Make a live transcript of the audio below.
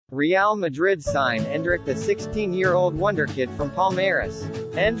Real Madrid sign Endrick, the 16-year-old wonderkid from Palmeiras.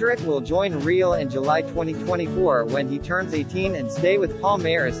 Endrick will join Real in July 2024 when he turns 18 and stay with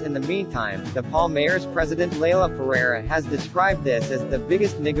Palmeiras in the meantime. The Palmeiras president Leila Pereira has described this as the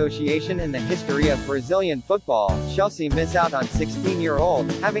biggest negotiation in the history of Brazilian football. Chelsea miss out on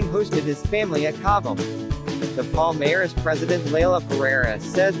 16-year-old, having hosted his family at Cavum. The Palmeiras president Leila Pereira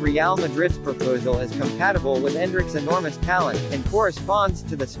says Real Madrid's proposal is compatible with Endrick's enormous talent, and corresponds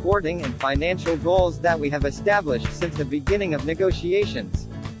to the sporting and financial goals that we have established since the beginning of negotiations.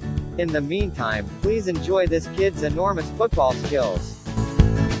 In the meantime, please enjoy this kid's enormous football skills.